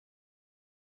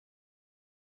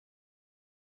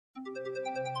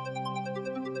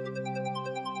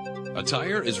A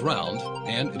tire is round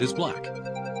and it is black.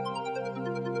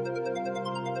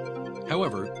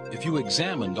 However, if you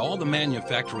examined all the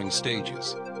manufacturing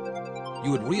stages,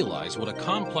 you would realize what a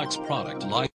complex product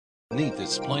lies beneath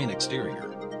its plain exterior.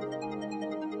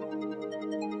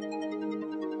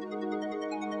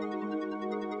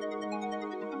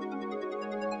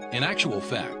 In actual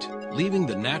fact, leaving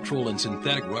the natural and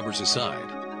synthetic rubbers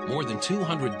aside, more than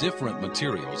 200 different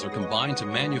materials are combined to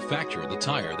manufacture the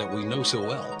tire that we know so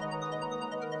well.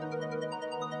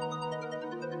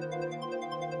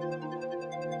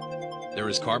 There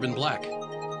is carbon black,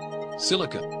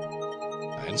 silica,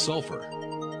 and sulfur,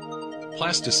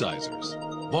 plasticizers,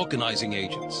 vulcanizing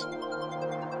agents.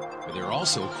 But there are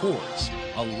also cores,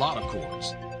 a lot of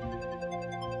cores,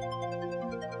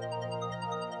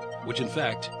 which in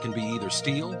fact can be either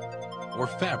steel or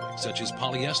fabric such as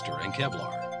polyester and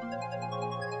Kevlar.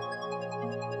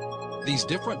 These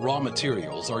different raw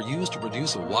materials are used to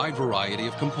produce a wide variety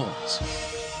of components.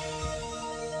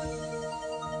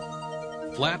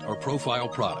 Flat or profile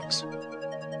products,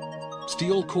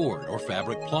 steel cord or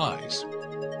fabric plies,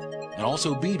 and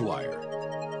also bead wire.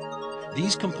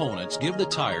 These components give the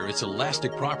tire its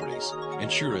elastic properties,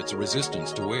 ensure its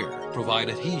resistance to wear, provide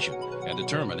adhesion, and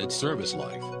determine its service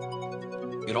life.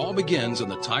 It all begins on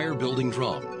the tire building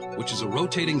drum, which is a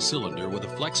rotating cylinder with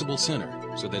a flexible center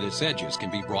so that its edges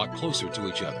can be brought closer to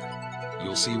each other.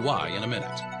 You'll see why in a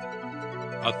minute.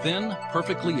 A thin,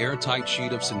 perfectly airtight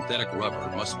sheet of synthetic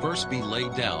rubber must first be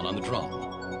laid down on the drum.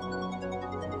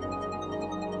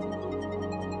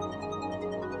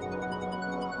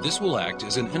 This will act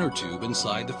as an inner tube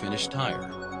inside the finished tire.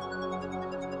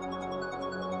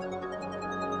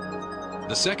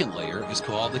 The second layer is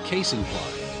called the casing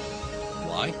ply.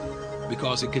 Why?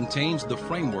 Because it contains the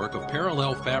framework of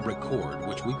parallel fabric cord,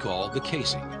 which we call the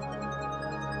casing.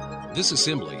 This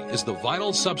assembly is the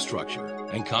vital substructure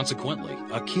and consequently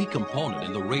a key component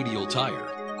in the radial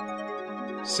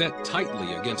tire. Set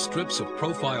tightly against strips of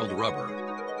profiled rubber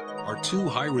are two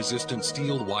high-resistant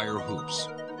steel wire hoops,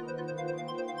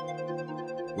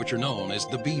 which are known as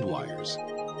the bead wires.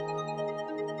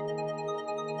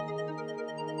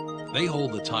 They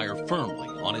hold the tire firmly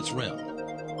on its rim.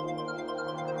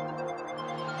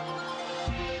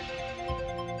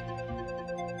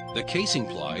 The casing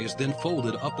ply is then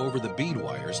folded up over the bead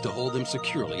wires to hold them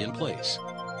securely in place.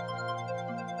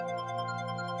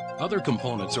 Other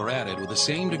components are added with the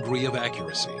same degree of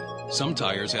accuracy. Some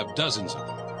tires have dozens of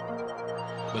them.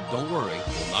 But don't worry,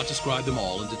 we'll not describe them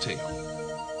all in detail.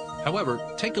 However,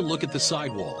 take a look at the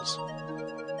sidewalls.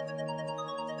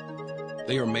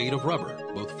 They are made of rubber,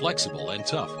 both flexible and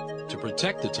tough, to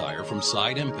protect the tire from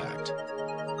side impact.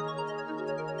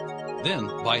 Then,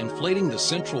 by inflating the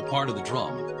central part of the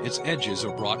drum, its edges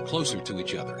are brought closer to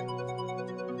each other.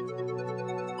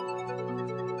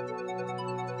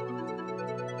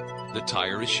 The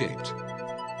tire is shaped.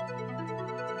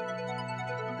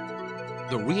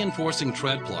 The reinforcing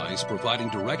tread plies providing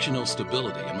directional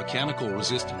stability and mechanical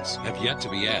resistance have yet to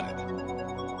be added.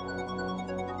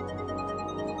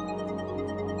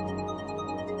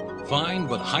 Fine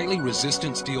but highly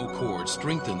resistant steel cord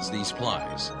strengthens these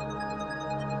plies.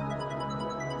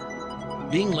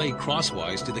 Being laid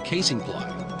crosswise to the casing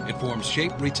ply, it forms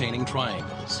shape-retaining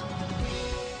triangles.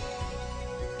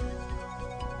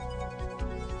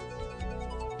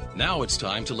 Now it's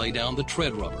time to lay down the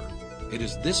tread rubber. It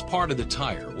is this part of the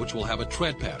tire which will have a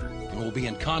tread pattern and will be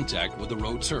in contact with the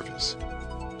road surface.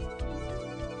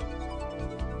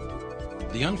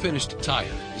 The unfinished tire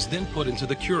is then put into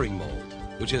the curing mold,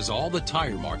 which has all the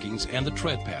tire markings and the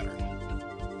tread pattern.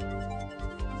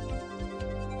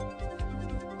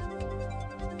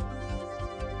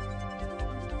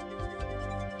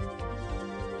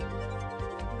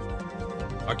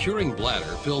 A curing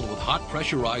bladder filled with hot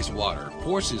pressurized water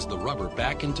forces the rubber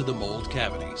back into the mold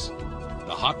cavities.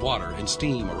 The hot water and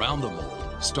steam around the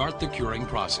mold start the curing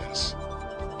process.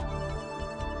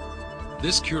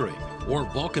 This curing, or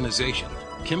vulcanization,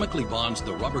 chemically bonds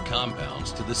the rubber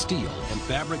compounds to the steel and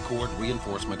fabric cord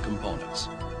reinforcement components.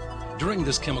 During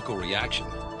this chemical reaction,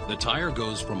 the tire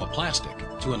goes from a plastic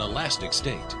to an elastic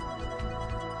state.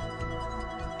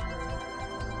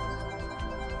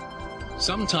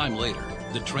 Sometime later,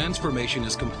 the transformation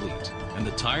is complete and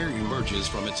the tire emerges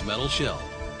from its metal shell.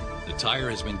 The tire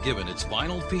has been given its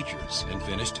final features and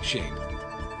finished shape.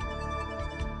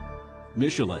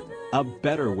 Michelin, a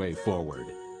better way forward.